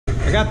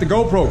I got the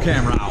GoPro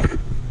camera out.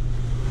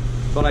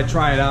 Thought I'd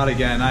try it out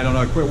again. I don't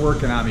know, it quit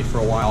working on me for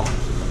a while.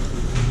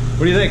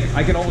 What do you think?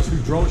 I can almost do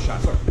drone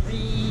shots. Look.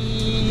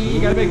 You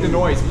gotta make the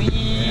noise.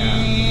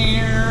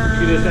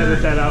 Yeah. You just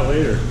edit that out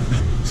later.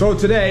 So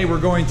today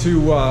we're going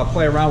to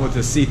play around with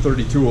the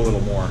C32 a little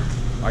more.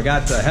 I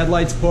got the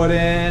headlights put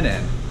in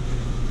and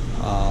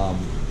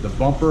the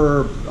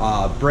bumper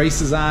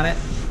braces on it.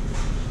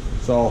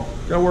 So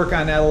gonna work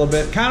on that a little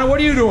bit. Connor, what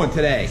are you doing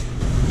today?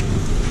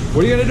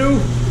 What are you gonna do?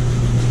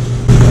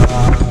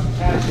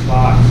 Patch the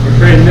box. We're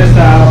trading this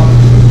out.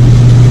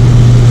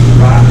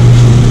 Right.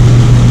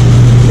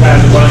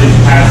 Had one of these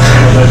patch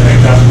panels I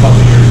picked up a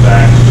couple years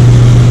back.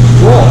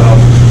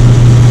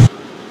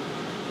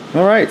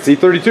 Cool. All right,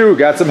 C32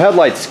 got some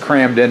headlights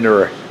crammed into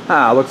her.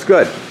 Ah, looks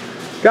good.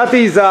 Got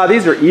these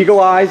are Eagle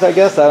Eyes, I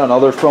guess. I don't know.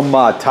 They're from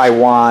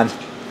Taiwan.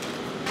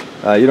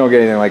 You don't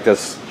get anything like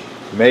this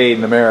made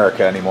in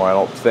America anymore, I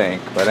don't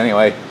think. But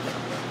anyway,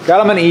 got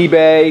them on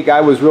eBay. Guy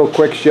was real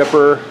quick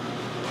shipper.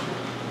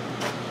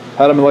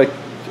 Had them like,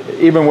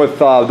 even with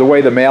the way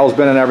the mail's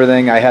been and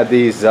everything, I had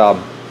these,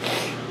 gosh,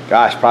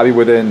 probably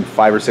within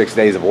 5 or 6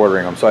 days of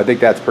ordering them. So I think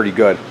that's pretty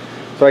good.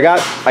 So I got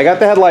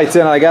the headlights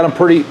in. I got them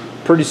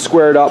pretty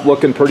squared up,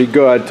 looking pretty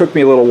good. Took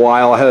me a little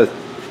while. I had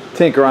to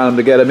tinker on them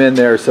to get them in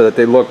there so that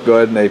they look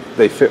good and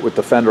they fit with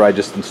the fender I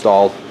just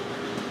installed.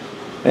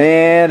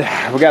 And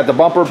we got the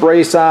bumper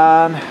brace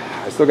on.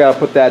 I still got to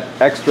put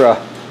that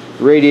extra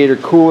radiator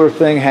cooler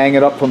thing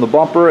hanging up from the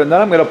bumper, and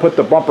then I'm going to put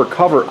the bumper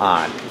cover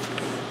on.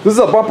 This is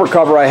a bumper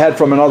cover I had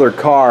from another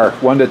car,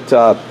 one that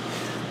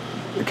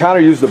Connor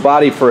used the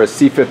body for a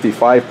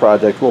C55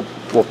 project. We'll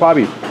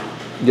probably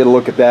get a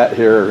look at that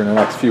here in the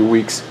next few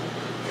weeks.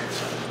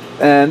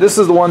 And this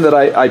is the one that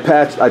I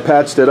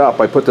patched it up.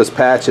 I put this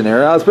patch in there.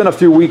 Now, it's been a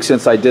few weeks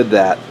since I did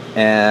that,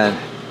 and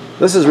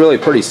this is really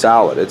pretty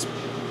solid. It's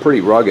pretty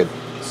rugged,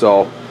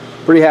 so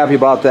pretty happy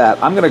about that.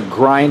 I'm going to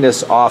grind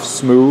this off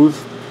smooth.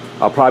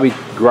 I'll probably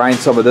grind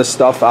some of this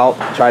stuff out,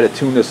 try to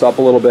tune this up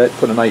a little bit,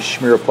 put a nice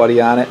schmear of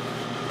putty on it.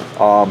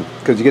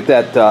 Because you get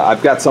that,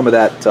 I've got some of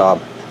that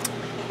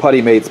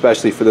putty made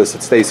especially for this.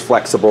 It stays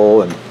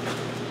flexible and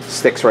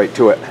sticks right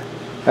to it.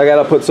 I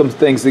got to put some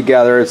things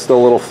together. It's still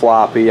a little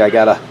floppy. I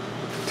got to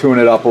tune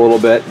it up a little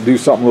bit, do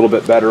something a little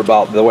bit better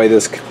about the way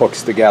this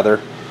hooks together.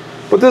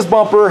 But this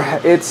bumper,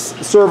 it's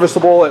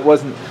serviceable. It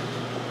wasn't,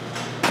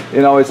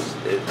 you know,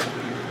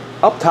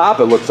 up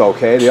top it looks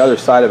okay. The other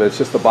side of it's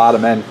just the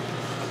bottom end.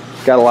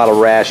 Got a lot of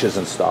rashes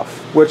and stuff,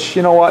 which,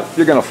 you know what,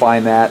 you're gonna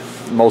find that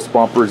in most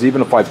bumpers.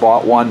 Even if I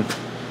bought one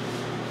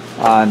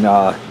on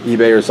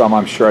eBay or something,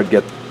 I'm sure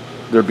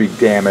there'd be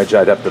damage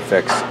I'd have to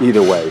fix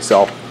either way.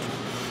 So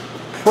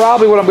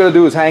probably what I'm gonna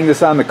do is hang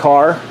this on the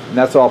car, and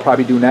that's what I'll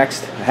probably do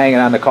next. Hang it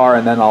on the car,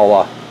 and then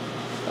I'll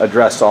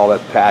address all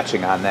that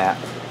patching on that.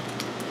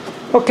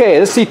 Okay,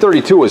 this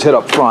C32 was hit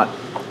up front,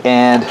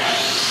 and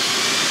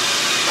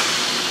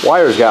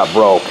wires got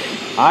broke.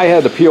 I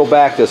had to peel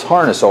back this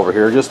harness over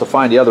here just to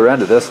find the other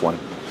end of this one.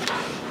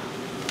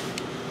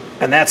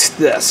 And that's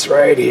this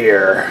right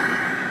here.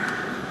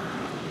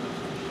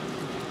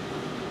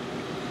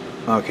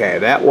 Okay,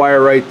 that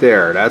wire right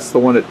there, that's the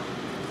one that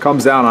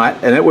comes down on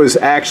it. And it was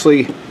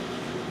actually,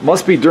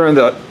 must be during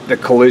the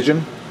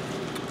collision.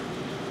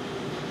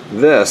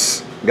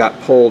 This got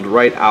pulled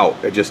right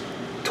out. It just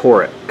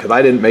tore it, because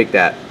I didn't make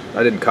that.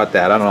 I didn't cut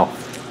that, I don't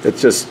know.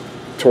 It's just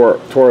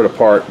tore it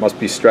apart, must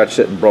be stretched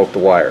it and broke the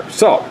wire.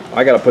 So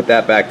I got to put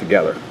that back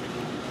together.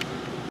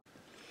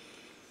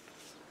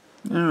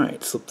 All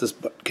right, slip this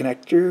butt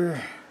connector.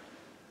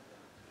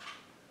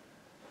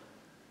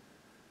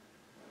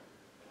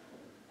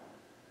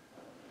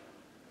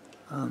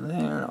 On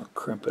there, I'll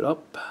crimp it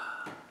up.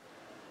 A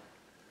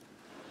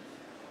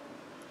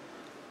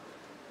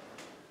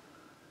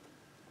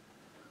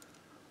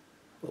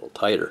little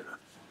tighter.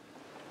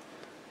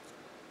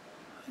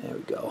 There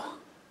we go.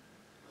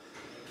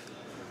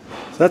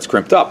 So that's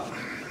crimped up.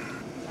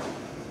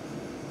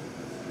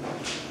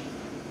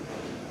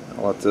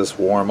 I'll let this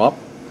warm up.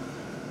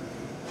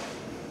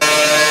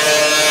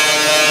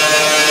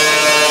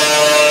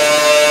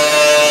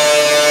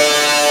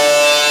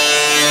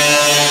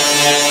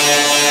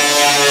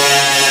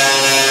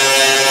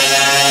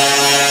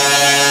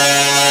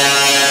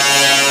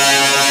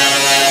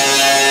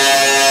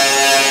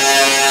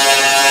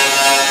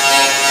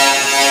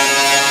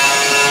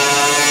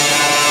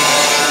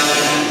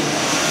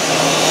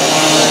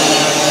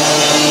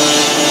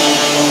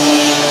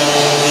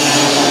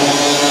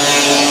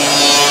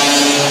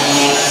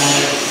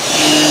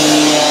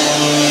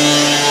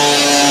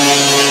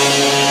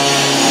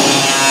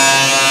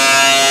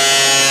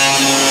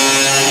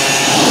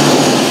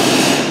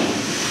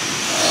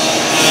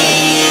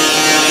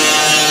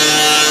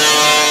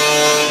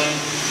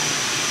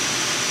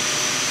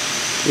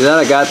 Then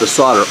I got the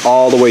solder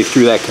all the way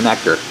through that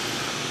connector.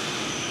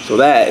 So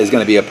that is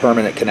going to be a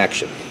permanent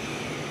connection.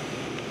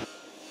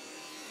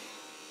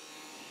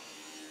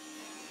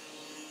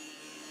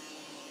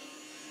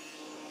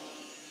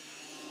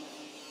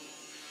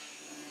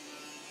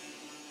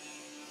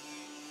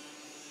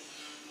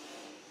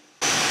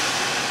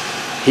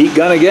 heat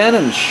gun again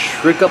and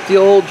shrink up the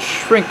old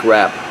shrink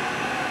wrap.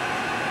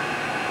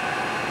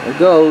 There it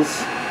goes.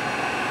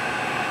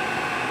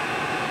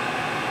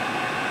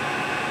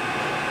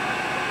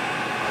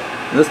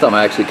 And this time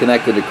I actually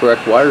connected the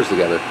correct wires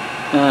together.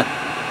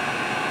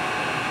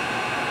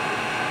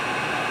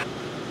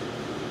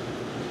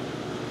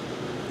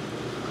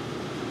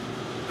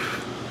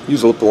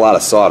 Use a lot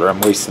of solder.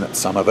 I'm wasting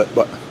some of it,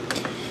 but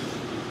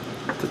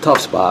it's a tough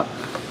spot.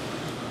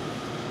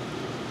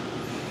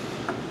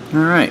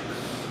 Alright.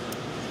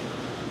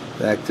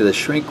 Back to the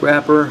shrink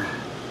wrapper.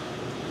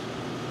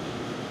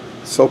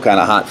 Still kind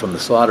of hot from the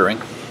soldering.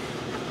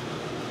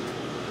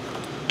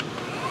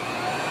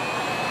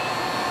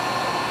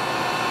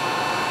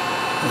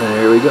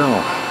 There we go.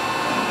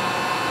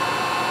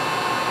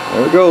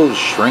 There it goes,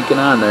 shrinking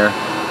on there.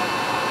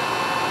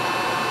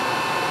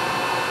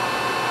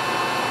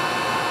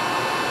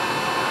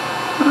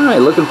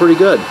 Alright, looking pretty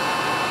good.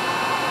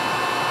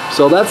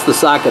 So that's the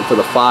socket for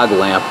the fog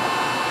lamp.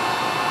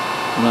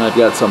 And I've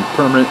got some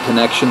permanent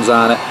connections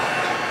on it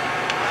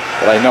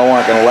that I know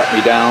aren't going to let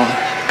me down.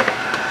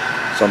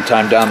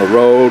 Sometime down the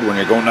road, when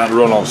you're going down the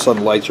road and all of a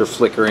sudden lights are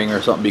flickering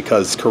or something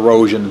because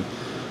corrosion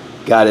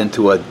got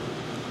into a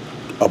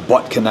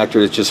butt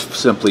connector that's just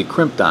simply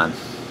crimped on.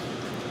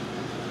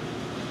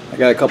 I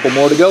got a couple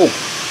more to go.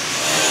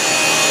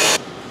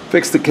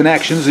 Fix the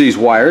connections of these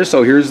wires.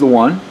 So here's the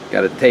one.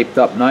 Got it taped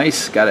up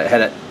nice. Got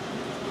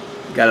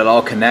it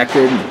all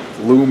connected,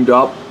 loomed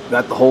up.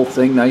 Got the whole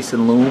thing nice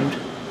and loomed.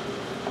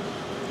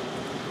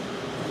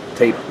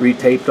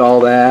 Retaped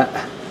all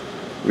that.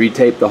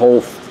 Retaped the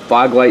whole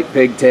fog light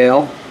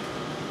pigtail.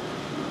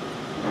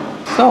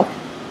 So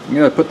I'm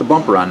gonna put the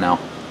bumper on now.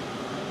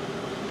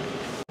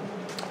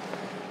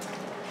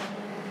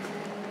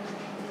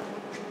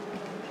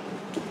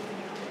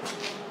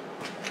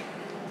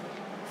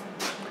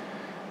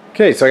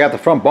 Okay, so I got the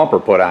front bumper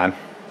put on,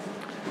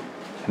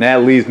 and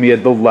that leaves me a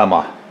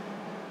dilemma.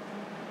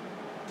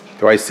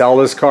 Do I sell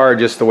this car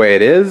just the way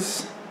it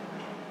is,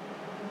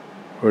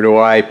 or do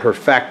I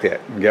perfect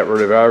it and get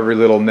rid of every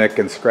little nick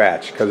and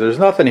scratch? Because there's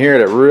nothing here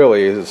that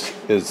really is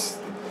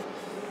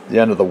the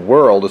end of the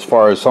world as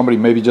far as somebody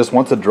maybe just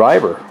wants a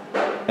driver,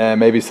 and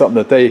maybe something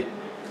that they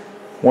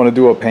want to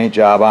do a paint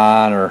job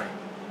on or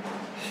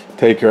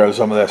take care of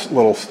some of this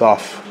little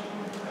stuff.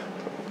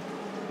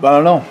 But I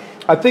don't know.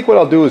 I think what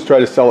I'll do is try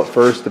to sell it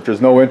first. If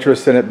there's no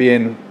interest in it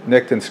being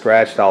nicked and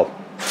scratched, I'll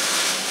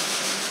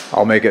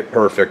make it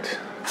perfect.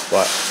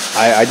 But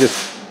I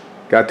just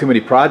got too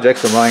many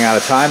projects. I'm running out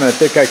of time, and I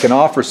think I can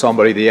offer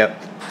somebody the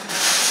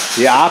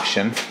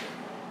option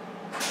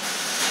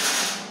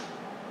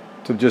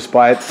to just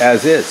buy it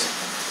as is.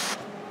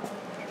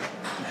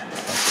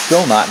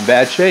 Still not in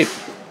bad shape.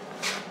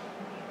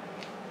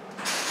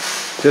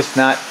 Just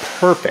not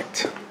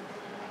perfect.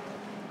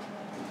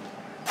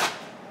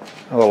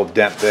 A little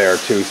dent there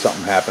too,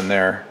 something happened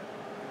there.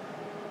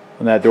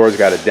 And that door's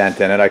got a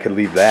dent in it. I could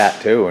leave that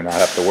too and not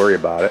have to worry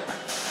about it.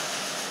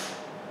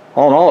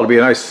 All in all, it'll be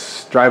a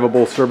nice,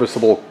 drivable,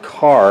 serviceable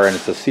car, and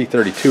it's a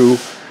C32,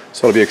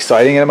 so it'll be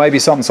exciting, and it might be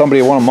something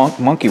somebody will want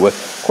to monkey with.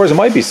 Of course, it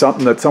might be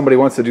something that somebody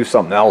wants to do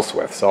something else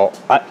with, so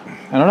I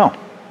don't know.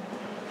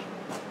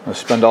 I'll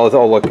spend all this.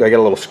 Oh, look, I got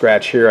a little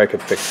scratch here. I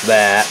could fix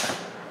that.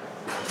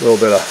 A little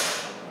bit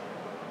of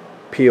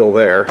peel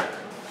there.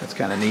 That's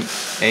kind of neat.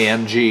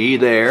 AMG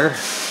there.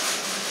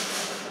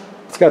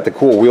 It's got the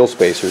cool wheel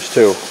spacers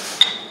too.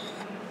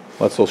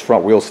 Lets those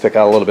front wheels stick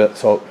out a little bit,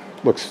 so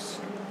it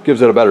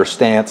gives it a better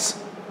stance.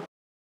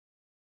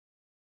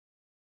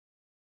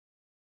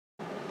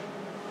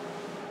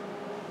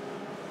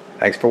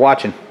 Thanks for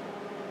watching.